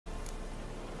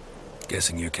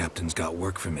Guessing your captain's got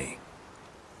work for me.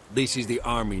 This is the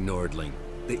army, Nordling.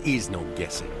 There is no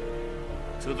guessing.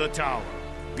 To the tower.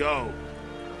 Go.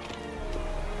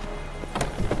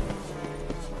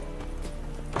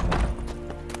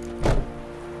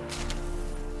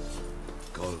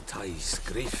 Goltais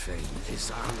griffin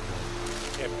is armour.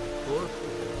 Ep purple.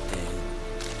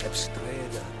 Ep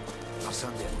streda.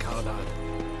 Ascendent Carnad.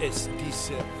 Es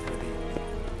diese Frieden.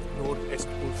 Nord est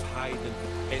ulf Heiden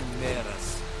en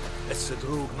meras. Es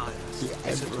drug Myras. The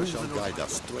Emperor shall guide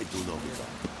us to Gruesomely.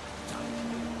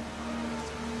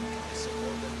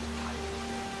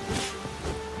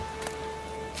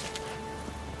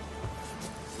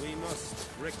 We must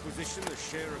requisition a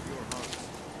share of your harvest.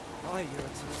 Aye, Your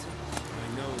Excellency. I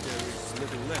know there is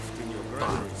little left in your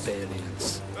granaries.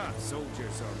 Barbarians. But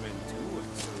soldiers are men too,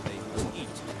 and so they will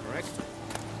eat, correct?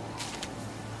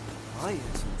 Aye, Your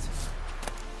Excellency.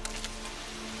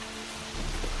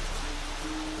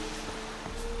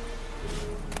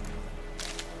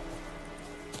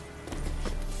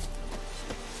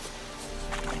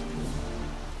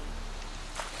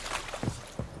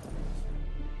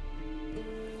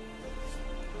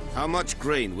 How much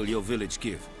grain will your village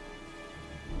give?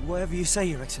 Whatever you say,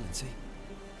 Your Excellency.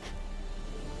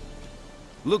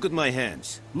 Look at my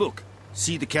hands. Look.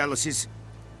 See the calluses?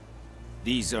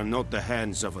 These are not the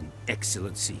hands of an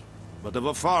excellency, but of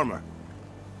a farmer.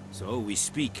 So we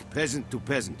speak peasant to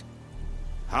peasant.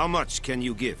 How much can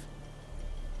you give?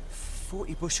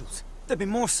 40 bushels. There'd be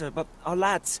more, sir, but our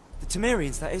lads, the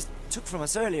Temerians, that is, took from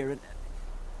us earlier and...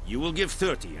 You will give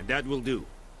 30, and that will do.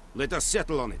 Let us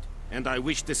settle on it, and I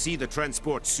wish to see the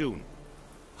transport soon.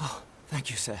 Oh, thank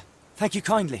you, sir. Thank you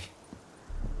kindly.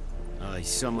 I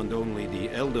summoned only the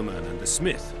Elderman and the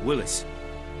smith, Willis.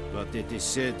 But it is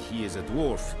said he is a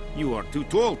dwarf. You are too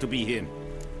tall to be him.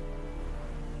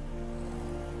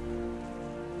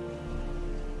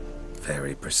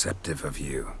 Very perceptive of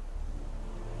you.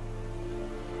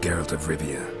 Geralt of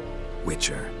Rivia,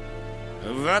 Witcher.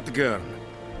 Vatgern.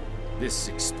 This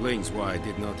explains why I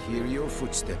did not hear your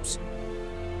footsteps.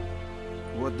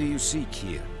 What do you seek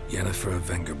here? Yennefer of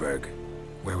Vengerberg.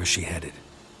 Where was she headed?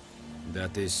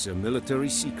 That is a military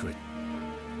secret.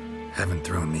 Haven't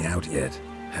thrown me out yet.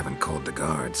 Haven't called the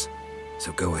guards.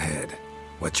 So go ahead.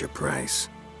 What's your price?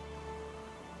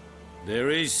 There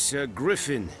is a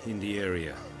griffin in the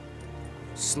area.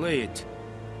 Slay it.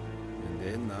 And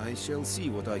then I shall see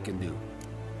what I can do.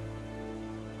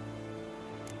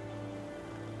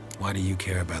 Why do you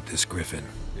care about this griffin?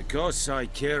 Because I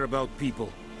care about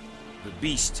people. The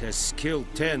beast has killed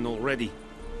 10 already,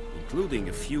 including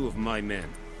a few of my men.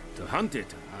 To hunt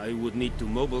it, I would need to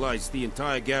mobilize the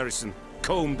entire garrison,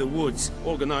 comb the woods,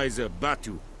 organize a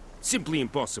batu. Simply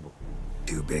impossible.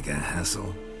 Too big a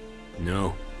hassle?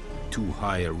 No, too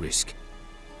high a risk.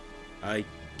 I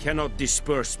cannot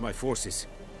disperse my forces.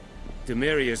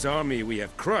 Temeria's army we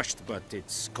have crushed, but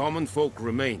its common folk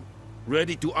remain,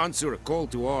 ready to answer a call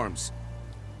to arms.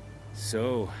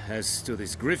 So, as to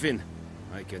this griffin,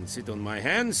 I can sit on my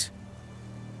hands,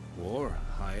 or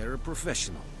hire a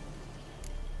professional.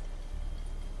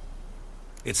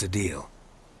 It's a deal.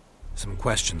 Some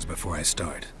questions before I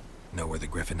start. Know where the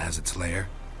griffin has its lair?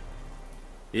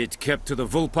 It kept to the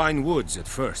Vulpine Woods at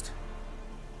first.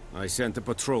 I sent a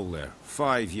patrol there,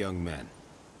 5 young men.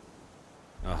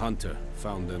 A hunter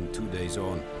found them 2 days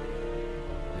on.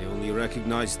 They only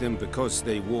recognized them because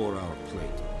they wore our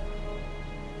plate.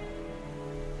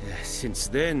 Since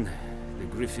then, the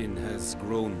griffin has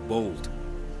grown bold.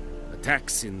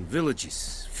 Attacks in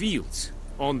villages, fields,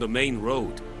 on the main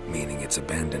road. Meaning it's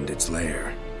abandoned its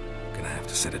lair. Gonna have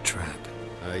to set a trap.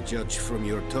 I judge from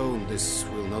your tone this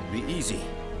will not be easy.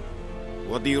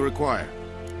 What do you require?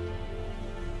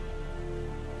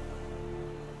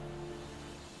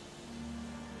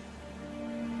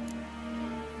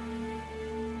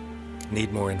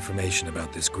 Need more information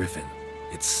about this griffin.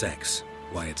 Its sex,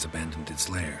 why it's abandoned its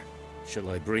lair.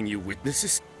 Shall I bring you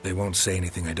witnesses? They won't say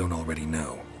anything I don't already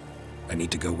know. I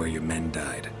need to go where your men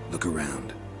died. Look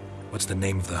around. What's the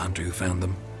name of the hunter who found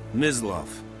them?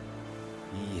 Mislov.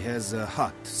 He has a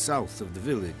hut south of the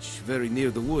village, very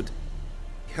near the wood.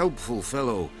 Helpful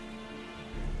fellow.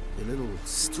 A little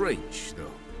strange,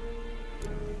 though.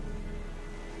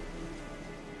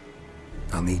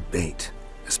 I'll need bait.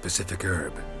 A specific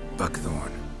herb.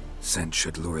 Buckthorn. Scent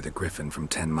should lure the griffin from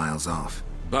 10 miles off.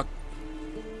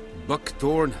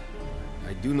 Buckthorn?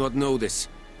 I do not know this.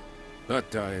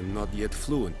 But I am not yet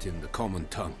fluent in the common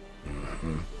tongue.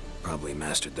 Mm-hmm. Probably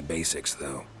mastered the basics,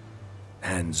 though.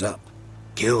 Hands up.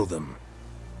 Kill them.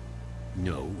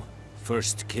 No.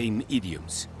 First came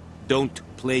idioms. Don't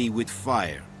play with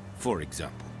fire, for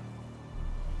example.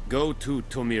 Go to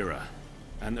Tomira.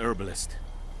 An herbalist.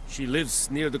 She lives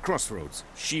near the crossroads.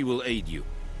 She will aid you.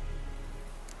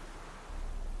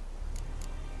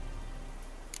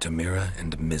 Tamira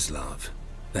and Mislav.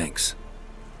 Thanks.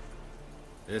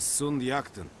 Es sunt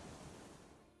jakten.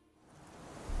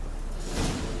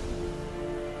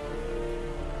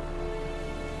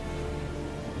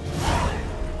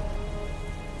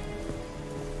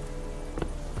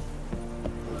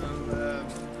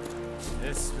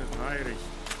 Es wird heilig.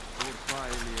 Vorbei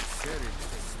mir serit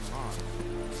es mal.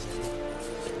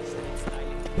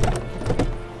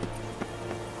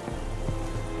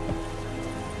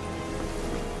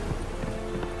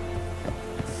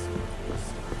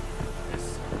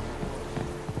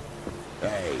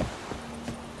 Hey,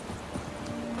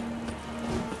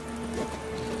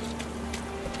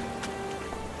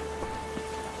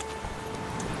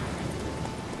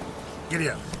 Giddy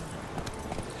up.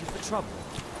 You for trouble?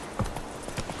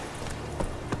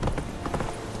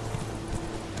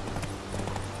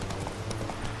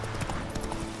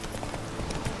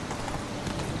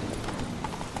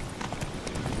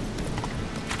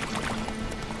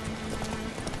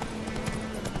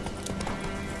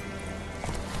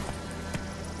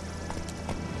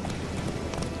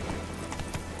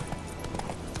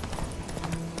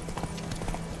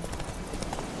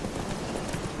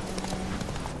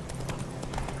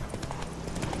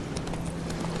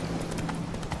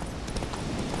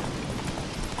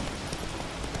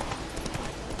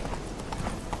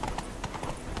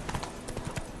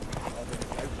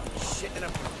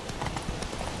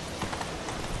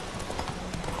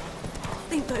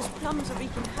 I think those plums are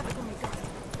wreaking havoc on me, guy.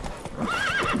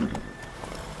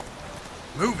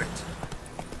 Move it!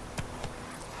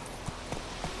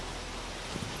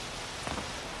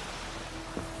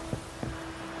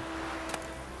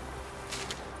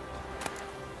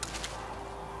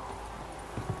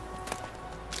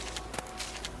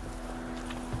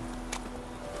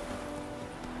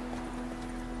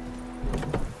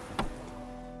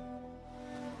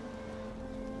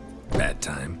 Bad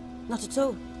time. Not at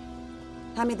all.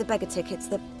 Hand me the beggar tickets,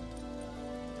 the...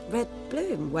 Red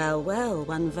bloom. Well, well,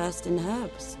 one versed in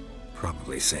herbs.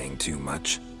 Probably saying too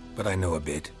much, but I know a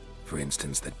bit. For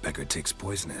instance, that beggar tick's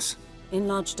poisonous. In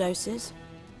large doses.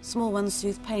 Small ones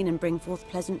soothe pain and bring forth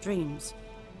pleasant dreams.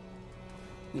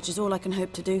 Which is all I can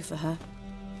hope to do for her.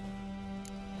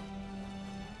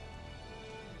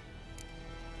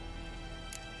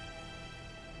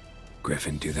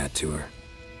 Griffin do that to her?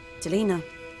 Delina.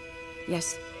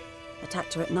 Yes.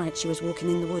 Attacked her at night. She was walking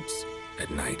in the woods.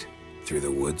 At night? Through the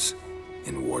woods?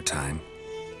 In wartime?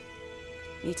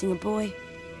 Meeting a boy.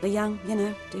 The young, you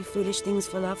know, do foolish things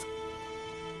for love.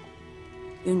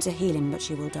 Wounds are healing, but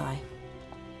she will die.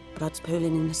 Blood's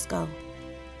pooling in the skull.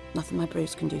 Nothing my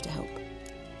bruise can do to help.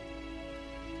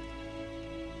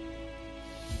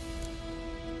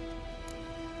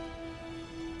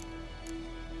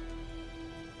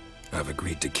 I've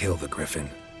agreed to kill the Griffin.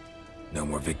 No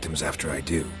more victims after I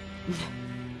do.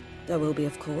 There will be,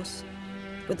 of course.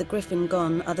 With the Griffin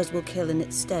gone, others will kill in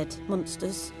its stead.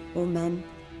 Monsters, or men.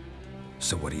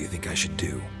 So what do you think I should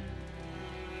do?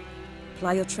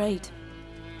 Ply your trade.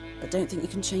 But don't think you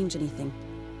can change anything.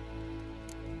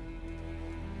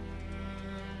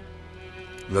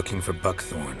 Looking for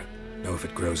buckthorn. Know if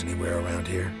it grows anywhere around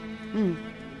here?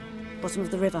 Bottom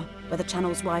of the river, where the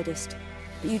channel's widest.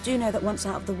 But you do know that once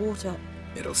out of the water...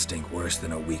 It'll stink worse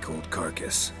than a week-old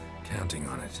carcass. Counting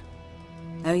on it.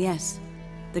 Oh yes,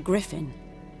 the Griffin.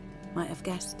 Might have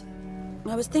guessed.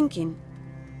 I was thinking...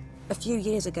 A few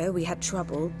years ago we had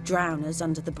trouble, drowners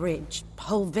under the bridge. The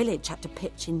whole village had to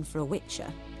pitch in for a witcher.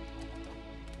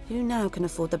 Who now can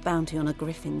afford the bounty on a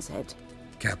Griffin's head?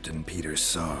 Captain Peter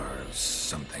Sars,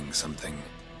 something.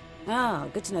 Ah,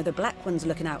 good to know the Black One's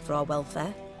looking out for our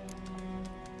welfare.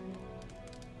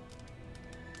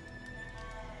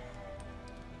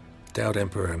 Doubt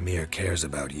Emperor Amir cares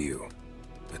about you.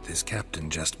 But this captain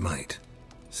just might.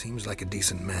 Seems like a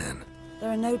decent man. There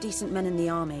are no decent men in the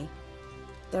army.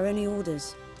 They're only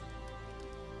orders.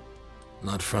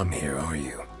 Not from here, are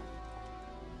you?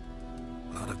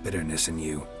 A lot of bitterness in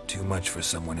you. Too much for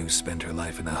someone who's spent her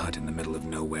life in a hut in the middle of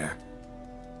nowhere.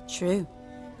 True.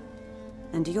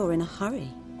 And you're in a hurry.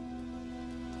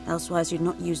 Elsewise you'd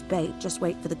not use bait, just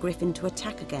wait for the Griffin to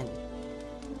attack again.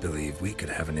 Believe we could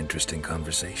have an interesting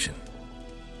conversation.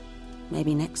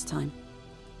 Maybe next time.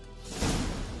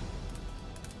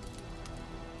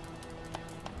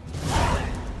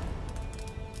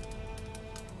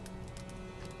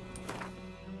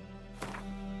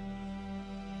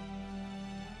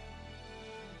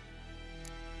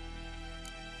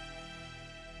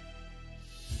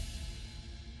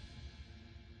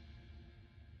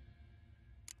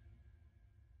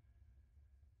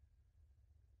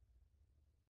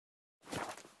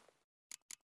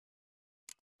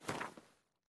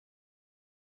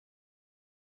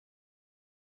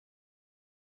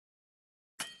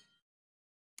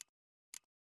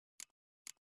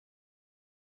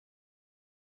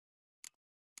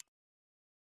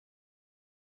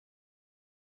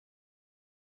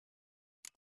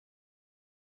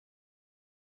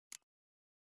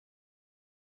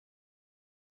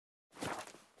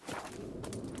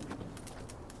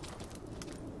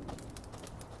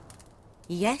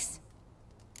 Yes?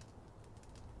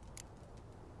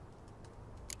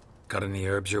 Got any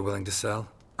herbs you're willing to sell?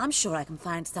 I'm sure I can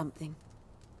find something.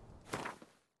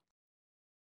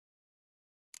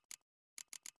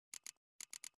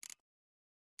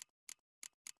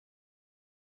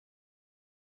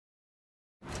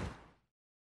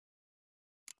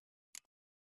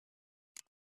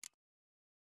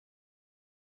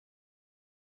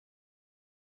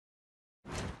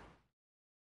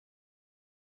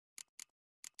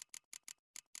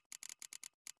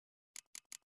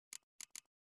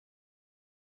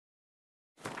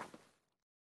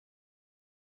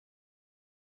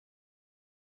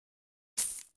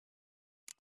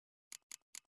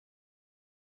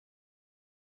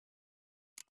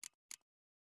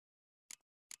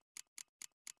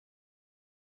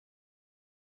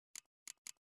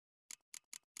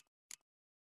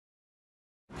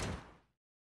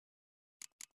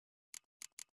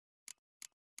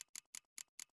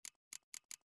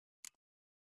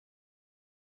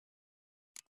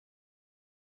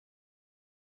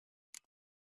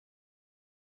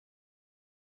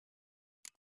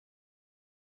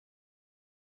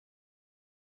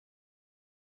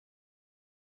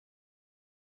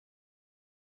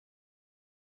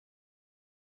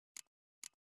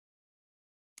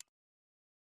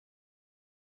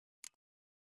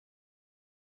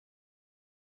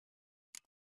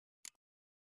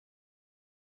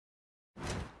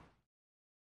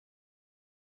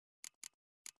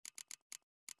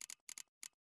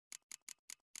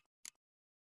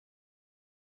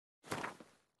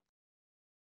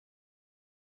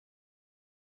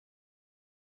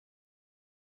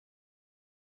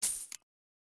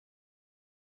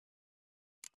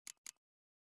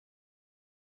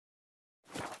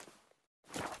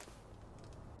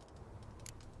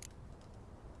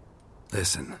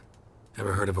 Listen,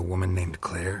 ever heard of a woman named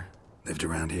Claire? Lived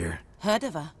around here? Heard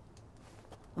of her?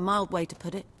 A mild way to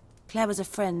put it. Claire was a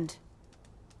friend.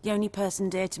 The only person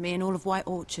dear to me in all of White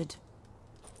Orchard.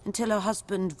 Until her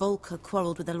husband, Volker,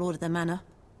 quarreled with the lord of the manor.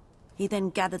 He then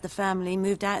gathered the family,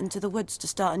 moved out into the woods to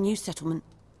start a new settlement.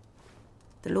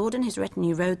 The lord and his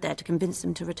retinue rode there to convince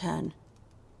them to return.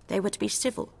 They were to be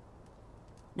civil.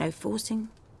 No forcing,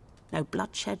 no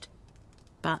bloodshed.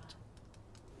 But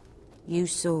you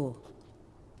saw.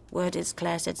 Word is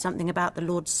Claire said something about the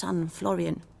lord's son,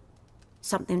 Florian.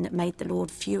 Something that made the lord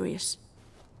furious.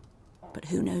 But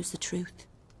who knows the truth?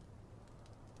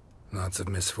 Lots of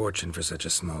misfortune for such a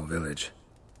small village.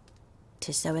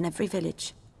 'Tis so in every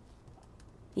village.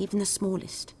 Even the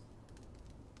smallest.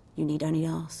 You need only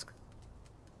ask.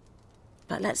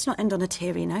 But let's not end on a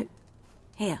teary note.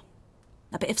 Here,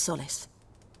 a bit of solace.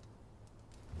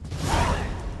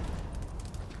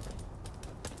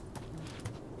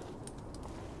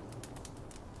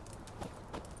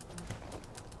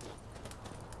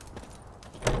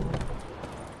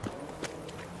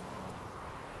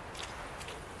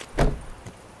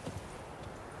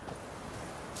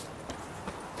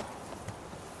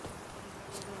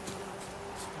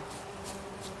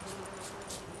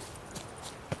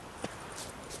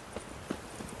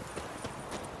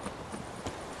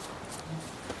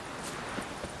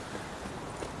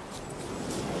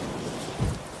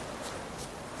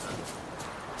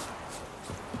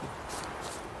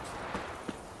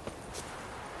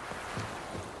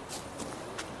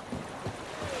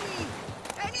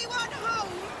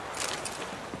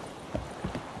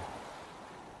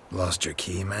 Lost your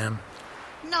key, ma'am?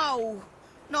 No,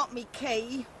 not me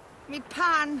key. Me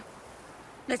pan.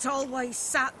 It's always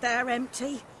sat there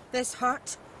empty, this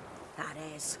hut. That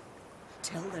is,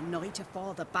 till the night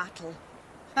afore the battle.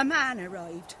 A man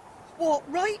arrived, walked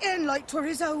right in like 'twere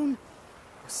his own.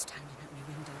 Was standing at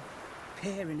me window,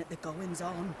 peering at the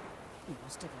goings-on. He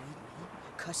must have read me,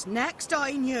 'cause next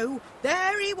I knew,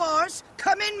 there he was,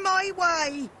 coming my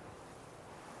way.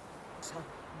 So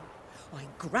I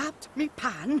grabbed me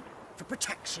pan, for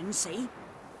protection, see?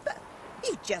 But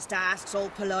he just asks all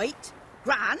polite,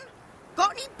 Gran,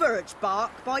 got any birch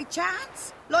bark by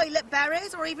chance? Lilac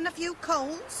berries or even a few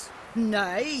coals?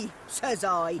 Nay, says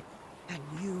I. And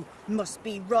you must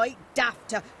be right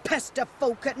daft to pester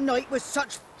folk at night with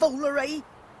such foolery.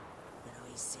 But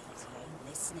I sees he ain't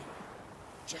listening.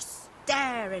 Just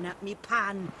staring at me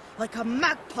pan like a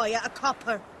magpie at a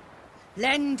copper.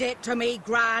 Lend it to me,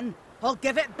 Gran. I'll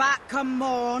give it back come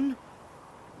morn.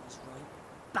 I was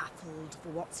right baffled for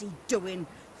what's he doing,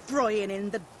 frying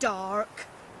in the dark.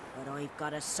 But I've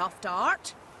got a soft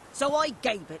heart, so I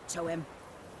gave it to him.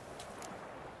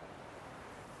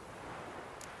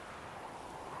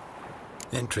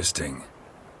 Interesting.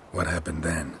 What happened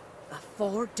then?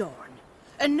 Afore dawn,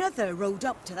 another rode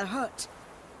up to the hut.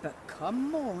 But come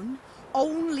morn,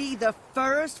 only the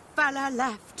first fella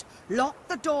left. Locked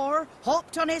the door,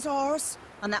 hopped on his horse,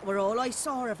 and that were all I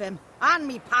saw of him. And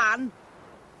me pan.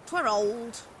 'Twere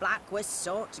old, black with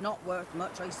soot, not worth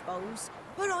much, I suppose.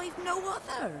 But I've no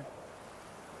other.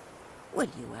 Will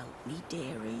you help me,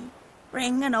 dearie?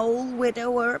 Bring an old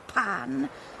widower pan.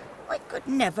 I could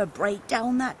never break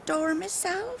down that door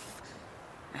myself.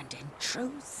 And in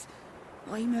truth,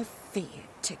 I'm afeard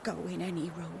to go in any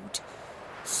road.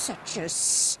 Such a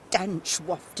stench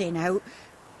wafting out.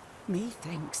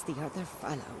 Methinks the other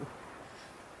fellow,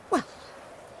 well,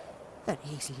 that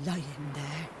he's lying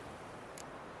there.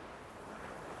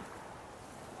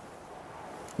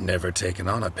 Never taken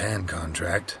on a pan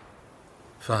contract.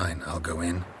 Fine, I'll go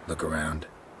in, look around.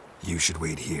 You should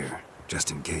wait here,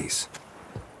 just in case.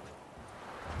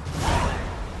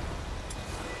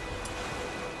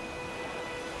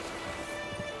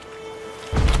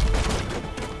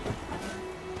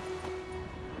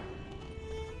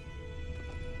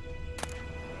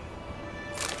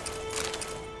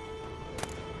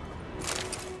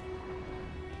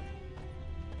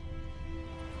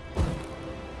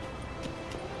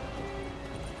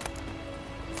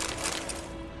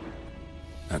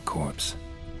 A corpse.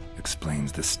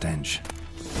 Explains the stench.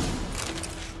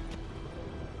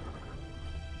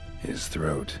 His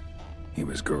throat. He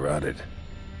was garroted.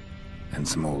 And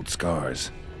some old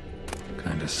scars.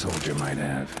 Kind of soldier might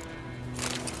have.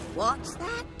 What's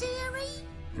that, dearie?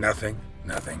 Nothing.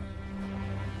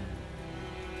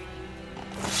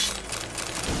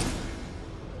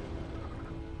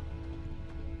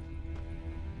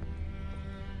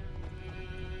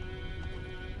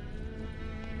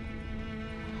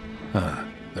 Ah,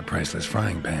 the priceless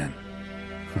frying pan.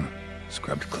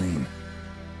 Scrubbed clean.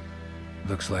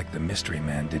 Looks like the mystery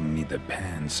man didn't need the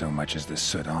pan so much as the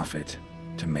soot off it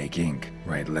to make ink,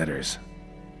 write letters.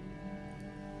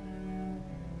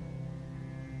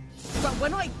 But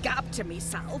when I gab to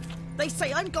myself, they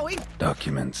say I'm going...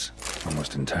 Documents,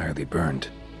 almost entirely burnt.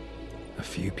 A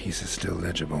few pieces still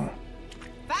legible.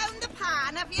 Found the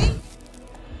pan, have you?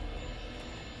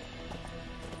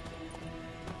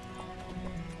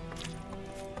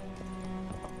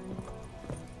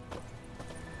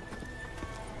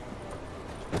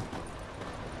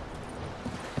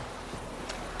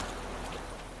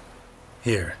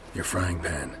 Here, your frying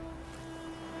pan.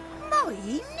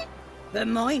 Mine? But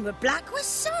mine were black with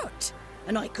soot.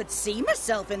 And I could see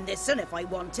myself in this one if I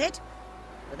wanted.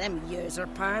 But them years are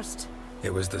past.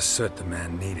 It was the soot the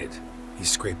man needed. He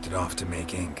scraped it off to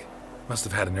make ink. Must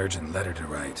have had an urgent letter to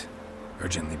write.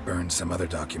 Urgently burned some other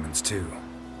documents too.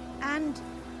 And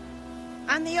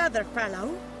the other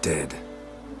fellow? Dead.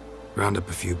 Round up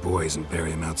a few boys and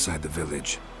bury him outside the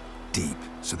village. Deep,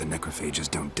 so the necrophages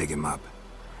don't dig him up.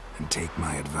 And take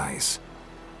my advice.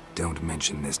 Don't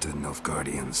mention this to the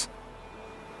Nilfgaardians.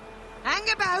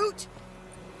 Hang about!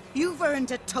 You've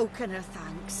earned a token of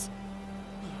thanks.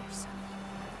 Here, son,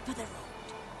 for the road.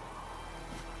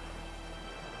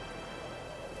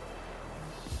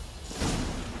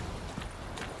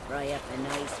 Fry up a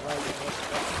nice white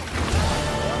biscuit.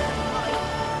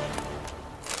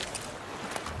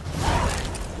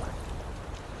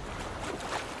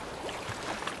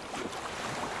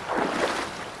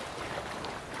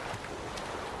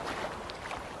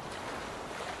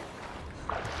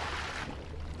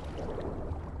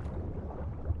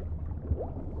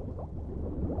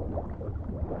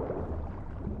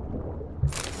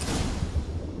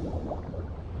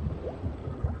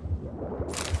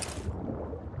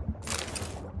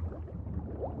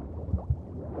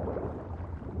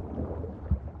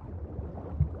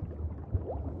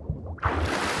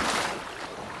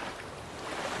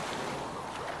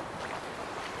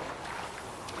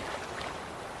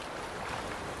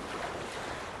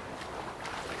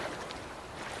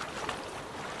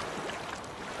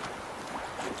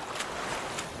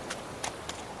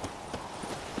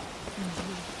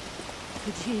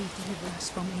 Could he deliver us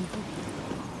from evil?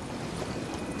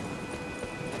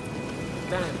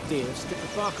 Damn deer, stick the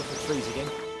bark off the trees again.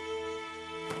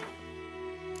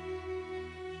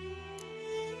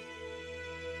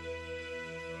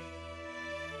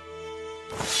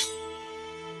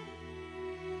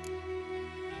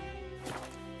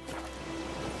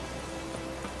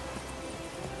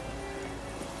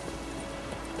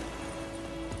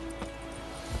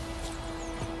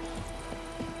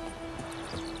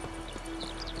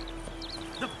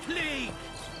 The plague!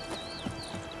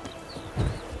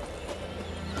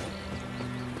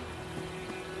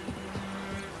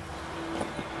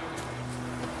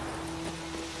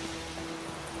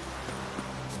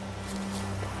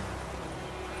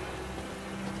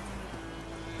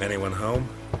 Anyone home?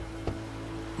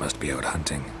 Must be out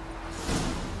hunting.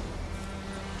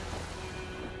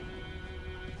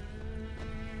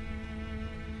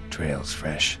 trail's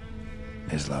fresh.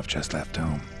 Mislav just left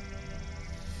home.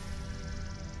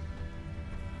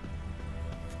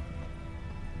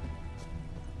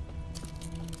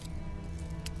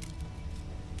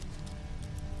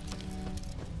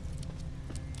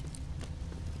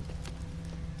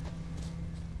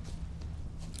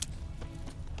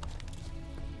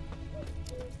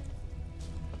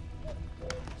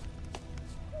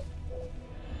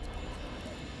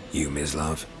 You,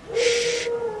 Mislav? Shh!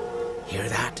 Hear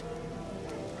that?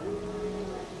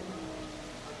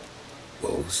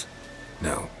 Wolves?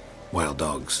 No. Wild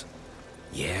dogs.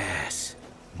 Yes.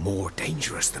 More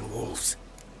dangerous than wolves.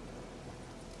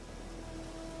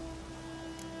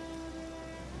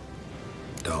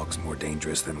 Dogs more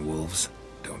dangerous than wolves?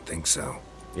 Don't think so.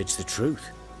 It's the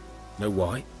truth. Know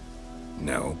why?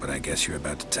 No, but I guess you're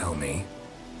about to tell me.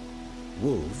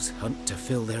 Wolves hunt to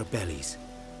fill their bellies.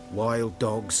 Wild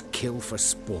dogs kill for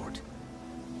sport.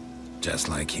 Just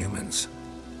like humans.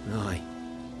 Aye.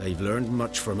 They've learned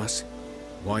much from us.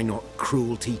 Why not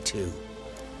cruelty too?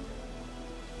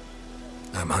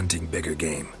 I'm hunting bigger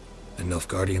game. The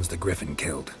Nilfgaardians the Griffin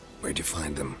killed. Where'd you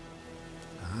find them?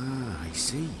 Ah, I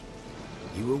see.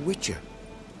 You a witcher.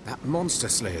 That monster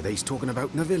slayer they's talking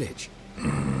about in the village.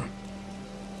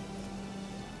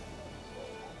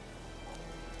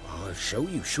 I'll show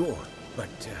you, sure. But,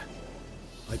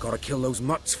 I gotta kill those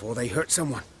mutts before they hurt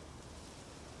someone.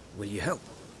 Will you help?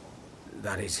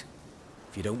 That is,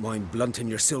 if you don't mind blunting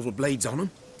your silver blades on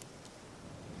them.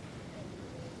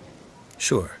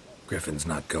 Sure. Griffin's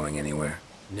not going anywhere.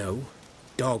 No.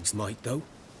 Dogs might, though.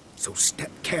 So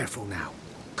step careful now.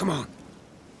 Come on.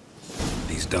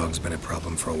 These dogs been a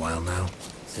problem for a while now?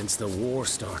 Since the war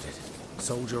started.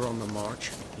 Soldier on the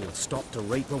march. He'll stop to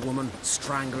rape a woman,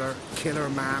 strangle her, kill her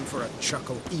man for a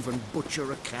chuckle, even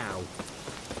butcher a cow.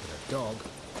 But a dog,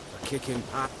 a kicking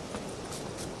pat.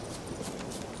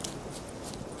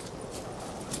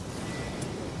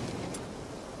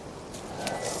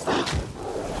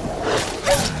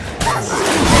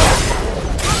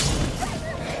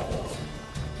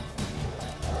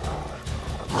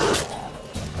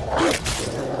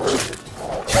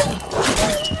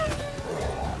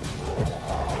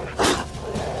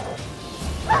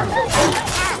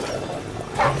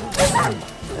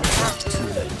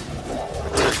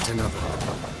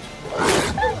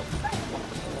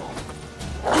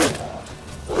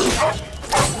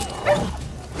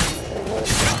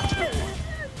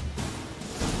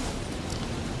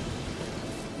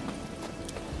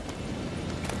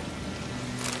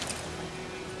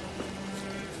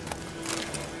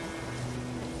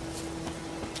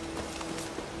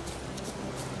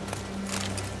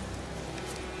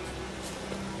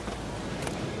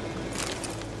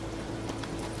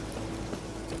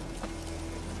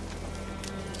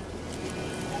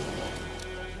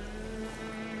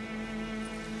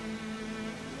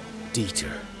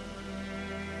 Dieter.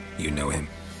 You know him?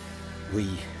 We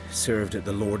served at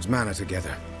the Lord's Manor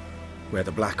together, where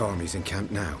the Black Army's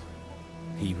encamped now.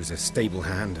 He was a stable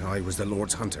hand, I was the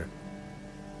Lord's hunter.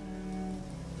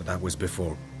 But that was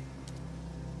before...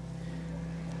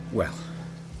 well,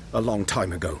 a long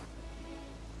time ago.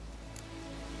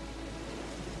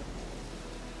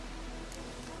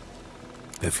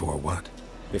 Before what?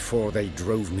 Before they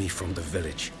drove me from the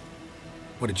village.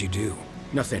 What did you do?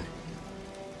 Nothing.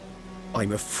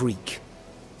 I'm a freak.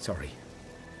 Sorry.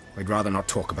 I'd rather not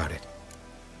talk about it.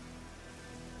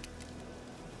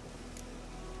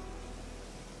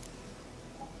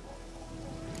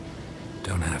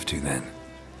 Don't have to, then.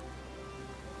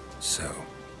 So,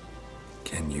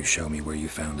 can you show me where you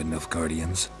found the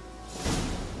Nilfgaardians?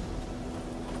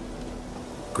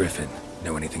 Griffin,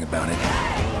 know anything about it?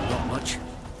 Not much.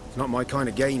 It's not my kind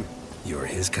of game. You're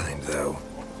his kind, though.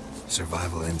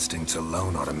 Survival instincts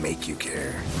alone ought to make you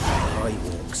care. I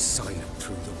walk silent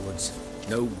through the woods.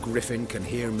 No griffin can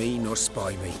hear me nor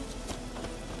spy me.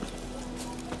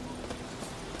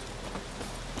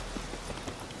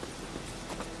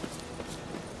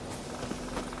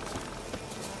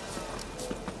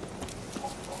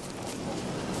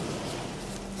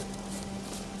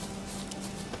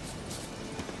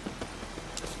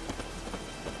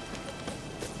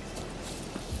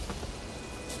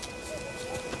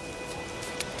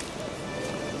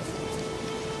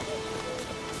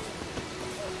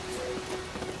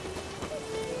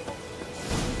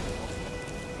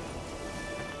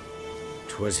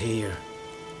 Was here.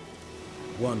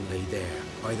 One lay there,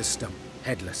 by the stump,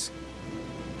 headless.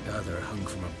 The other hung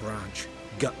from a branch,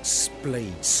 guts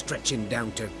splayed, stretching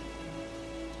down to...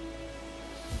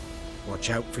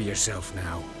 Watch out for yourself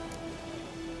now.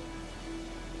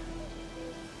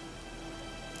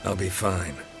 I'll be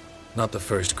fine. Not the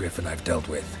first Griffin I've dealt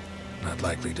with. Not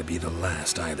likely to be the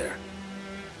last either.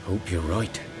 Hope you're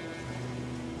right.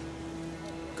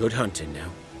 Good hunting now.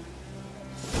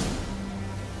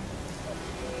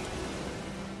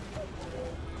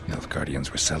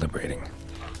 Nilfgaardians were celebrating.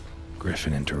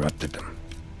 Griffin interrupted them.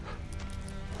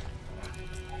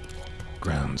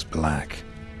 Ground's black,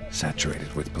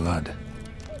 saturated with blood.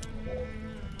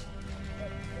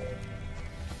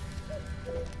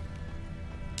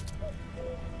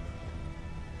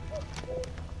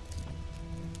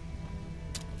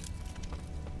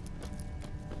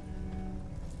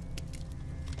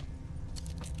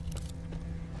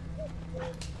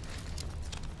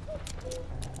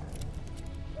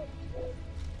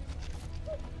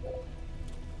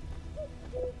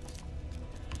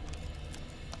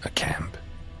 A camp.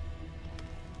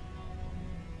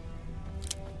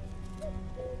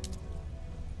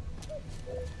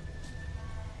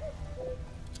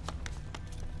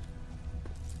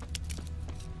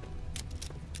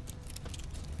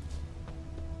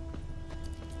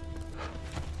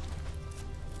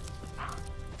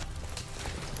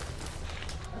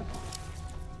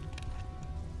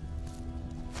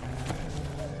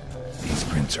 These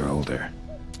prints are older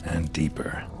and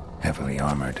deeper, heavily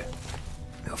armored.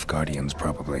 Nilfgaardians,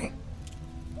 probably.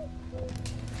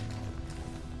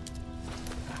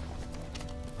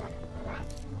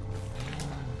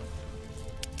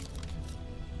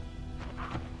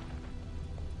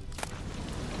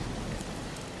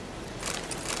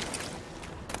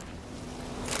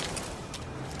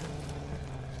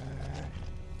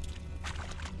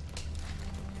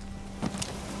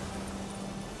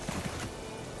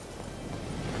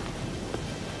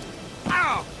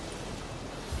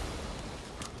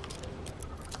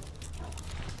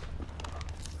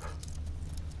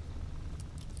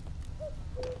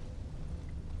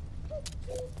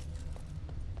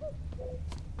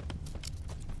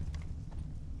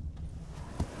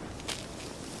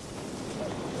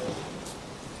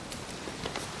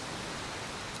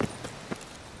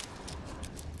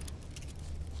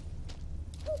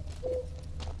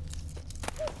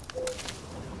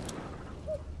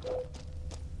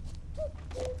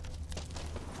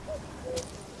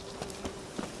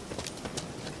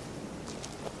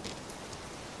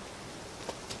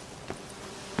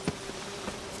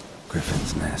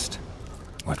 Griffin's nest.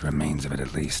 What remains of it,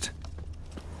 at least.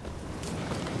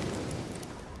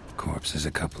 Corpse is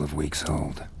a couple of weeks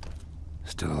old.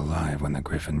 Still alive when the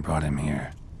Griffin brought him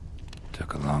here.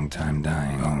 Took a long time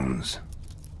dying. Bones.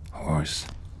 Horse.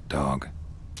 Dog.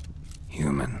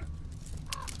 Human.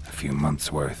 A few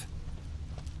months' worth.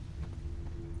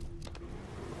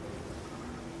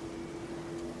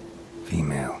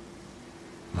 Female.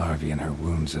 Larvae in her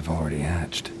wounds have already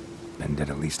hatched. Been dead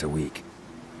at least a week.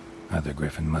 Other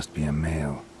Griffin must be a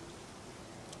male.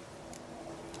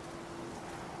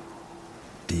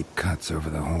 Deep cuts over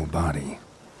the whole body.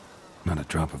 Not a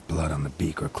drop of blood on the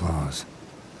beak or claws.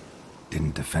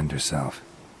 Didn't defend herself.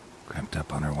 Crept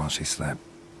up on her while she slept.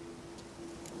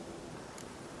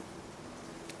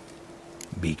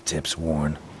 Beak tips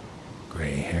worn.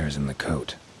 Gray hairs in the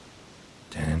coat.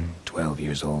 10, 12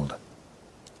 years old.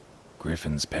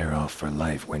 Griffins pair off for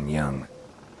life when young.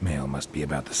 Male must be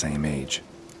about the same age.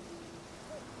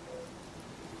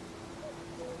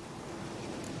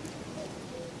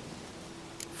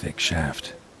 Thick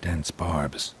shaft, dense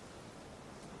barbs.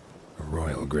 A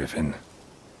royal griffin.